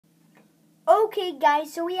Okay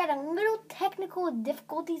guys, so we had a little technical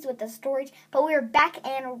difficulties with the storage, but we are back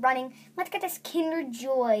and running. Let's get this Kinder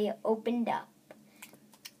Joy opened up.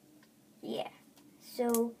 Yeah,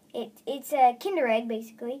 so it's a Kinder Egg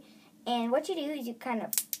basically, and what you do is you kind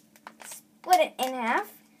of split it in half.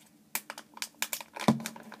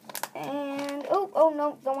 And, oh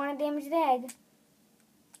no, don't want to damage the egg.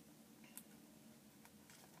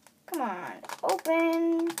 Come on,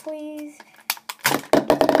 open, please.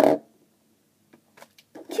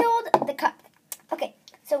 Killed the cup. Okay,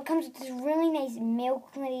 so it comes with this really nice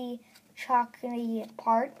milky, chocolatey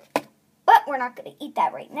part. But we're not going to eat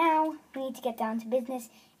that right now. We need to get down to business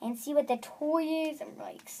and see what the toy is. I'm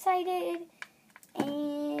really excited.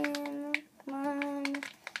 And, come on,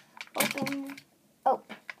 open. Oh,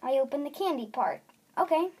 I opened the candy part.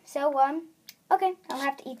 Okay, so, okay, I'll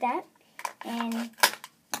have to eat that. And,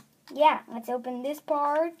 yeah, let's open this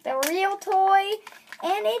part, the real toy.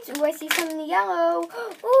 And ooh, I see something yellow.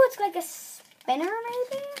 Oh, it's like a spinner,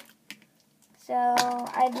 maybe? So,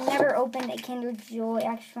 I've never opened a Kinder Joy.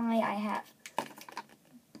 Actually, I have.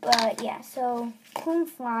 But, yeah, so, Cool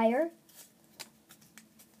Flyer.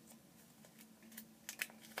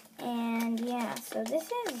 And, yeah, so this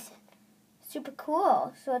is super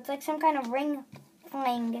cool. So, it's like some kind of ring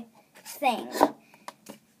fling thing.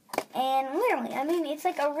 And literally, I mean, it's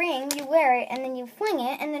like a ring. You wear it, and then you fling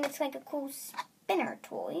it, and then it's like a cool spinner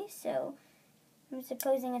toy. So, I'm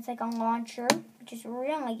supposing it's like a launcher, which is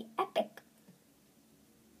really epic.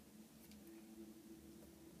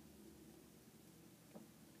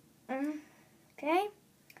 Okay,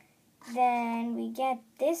 then we get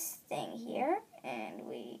this thing here, and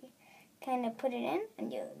we kind of put it in,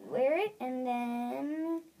 and you wear it, and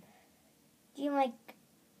then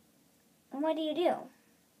what do you do?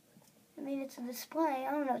 I mean, it's a display.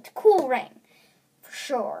 I don't know. It's a cool ring, for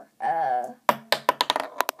sure.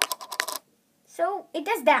 So it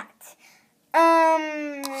does that.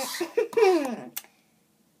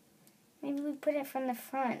 Maybe we put it from the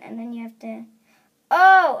front, and then you have to.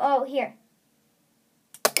 Oh, here.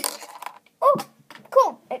 Oh,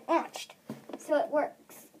 cool. It launched. So it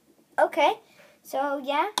works. Okay. So,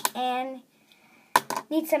 yeah. And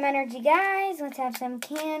need some energy, guys. Let's have some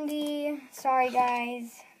candy. Sorry,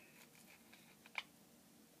 guys.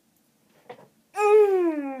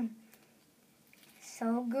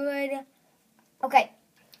 So good. Okay.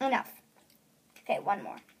 Enough. Okay, one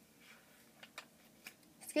more.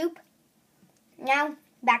 Scoop. Now,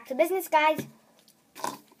 back to business, guys.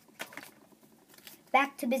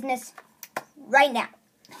 Back to business right now.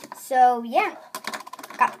 So, yeah.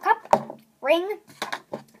 Got the cup, ring,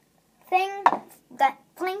 thing, that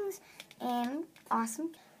flings, and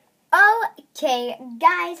awesome. Okay,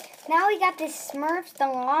 guys. Now we got this Smurfs The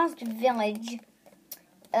Lost Village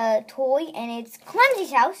toy, and it's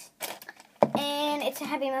Clumsy's house. And it's a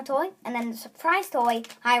Happy Meal toy. And then the surprise toy,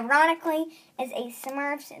 ironically, is a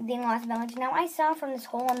Smurfs The Lost Village. Now, I saw from this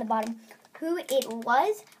hole on the bottom who it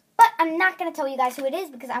was. But I'm not going to tell you guys who it is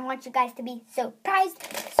because I want you guys to be surprised.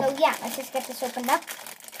 So, yeah, let's just get this opened up.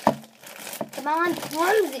 Come on,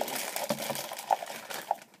 Clumsy.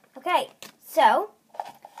 Okay, so,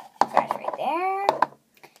 that's right there.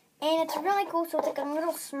 And it's really cool. So, it's like a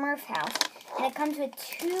little Smurf house. And it comes with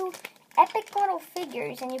two epic little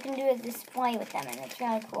figures. And you can do a display with them. And it's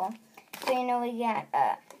really cool. So, you know, we got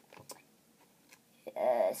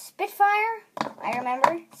Spitfire. I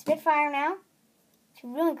remember. Spitfire now. It's a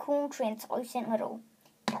really cool, translucent little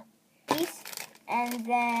piece. And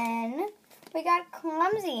then we got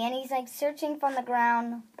Clumsy, and he's like searching from the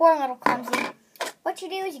ground. Poor little Clumsy. What you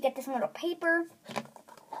do is you get this little paper,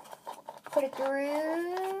 put it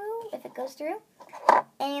through, if it goes through,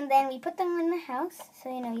 and then we put them in the house. So,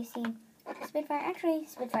 you know, you see Spitfire. Actually,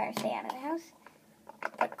 Spitfire, stay out of the house.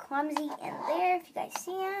 Put Clumsy in there, if you guys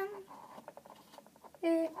see him.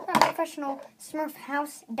 You're a professional Smurf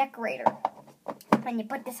house decorator. And you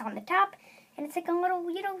put this on the top, and it's like a little,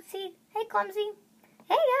 you know, see, hey Clumsy,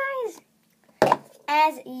 hey guys.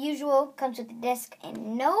 As usual, comes with the disc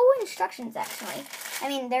and no instructions actually. I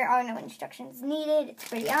mean, there are no instructions needed, it's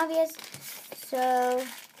pretty obvious. So,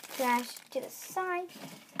 trash to the side.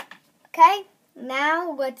 Okay,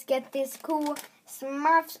 now let's get this cool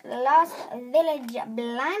Smurfs Lost Village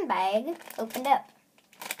blind bag opened up.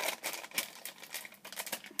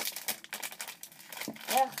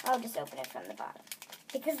 I'll just open it from the bottom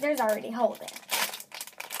because there's already a hole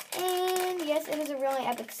there. And yes, it is a really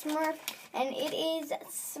epic Smurf, and it is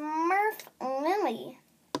Smurf Lily.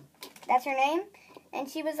 That's her name, and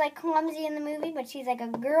she was like Clumsy in the movie, but she's like a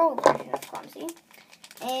girl version of Clumsy.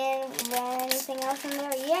 And anything else in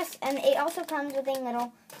there? Yes, and it also comes with a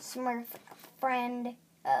little Smurf friend,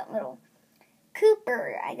 little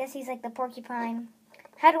Cooper. I guess he's like the porcupine.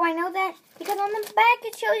 How do I know that? Because on the back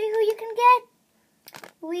it shows you who you can get.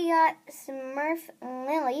 We got Smurf,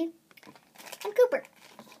 Lily, and Cooper.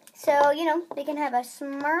 So, you know, they can have a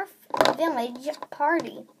Smurf village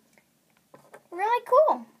party. Really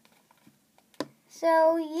cool.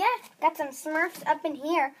 So, yeah, got some Smurfs up in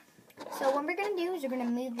here. So what we're going to do is we're going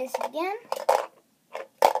to move this again.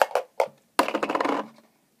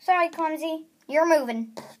 Sorry, Clumsy. You're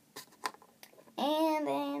moving. And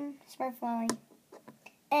then Smurf Lily.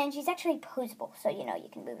 And she's actually posable, so, you know, you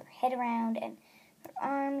can move her head around and her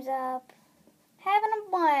arms up. Having a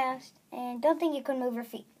blast. And don't think you can move her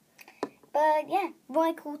feet. But, yeah,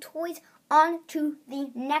 really cool toys. On to the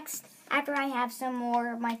next, after I have some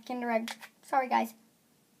more of my Kinder Egg. Sorry, guys.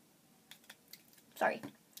 Sorry.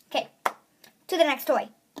 Okay, to the next toy.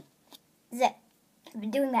 Zip. I've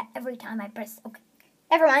been doing that every time I press. Okay,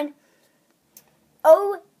 never mind.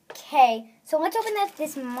 Okay, so let's open up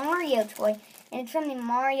this Mario toy. And it's from the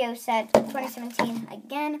Mario set 2017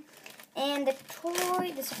 again. And the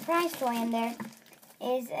toy, the surprise toy in there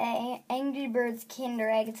is a Angry Birds Kinder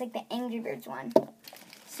Egg. It's like the Angry Birds one.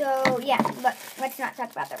 So, yeah, but let's not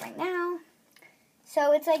talk about that right now.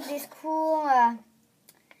 So, it's like this cool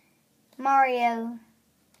Mario.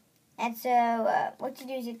 And so, what you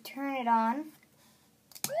do is you turn it on.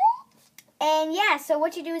 And, yeah, so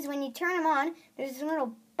what you do is when you turn them on, there's this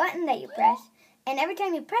little button that you press. And every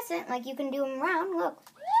time you press it, like, you can do them around. Look.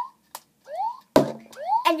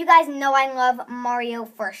 And you guys know I love Mario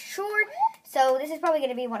for sure. So, this is probably going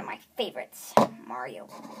to be one of my favorites. Mario.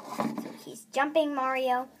 So, he's jumping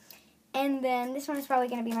Mario. And then this one is probably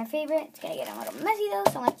going to be my favorite. It's going to get a little messy, though,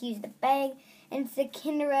 so let's use the bag. And it's the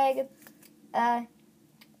Kinder Egg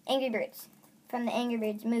Angry Birds from the Angry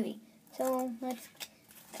Birds movie. So, let's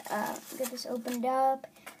get this opened up.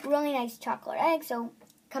 Really nice chocolate egg, so it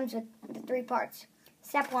comes with the 3 parts.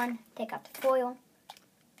 Step 1, take off the foil.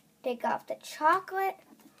 Take off the chocolate.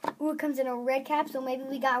 Ooh, it comes in a red capsule. Maybe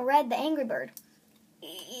we got red, the Angry Bird.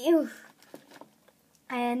 Ew.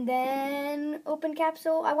 And then open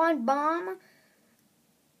capsule. I want bomb.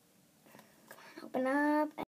 Open up.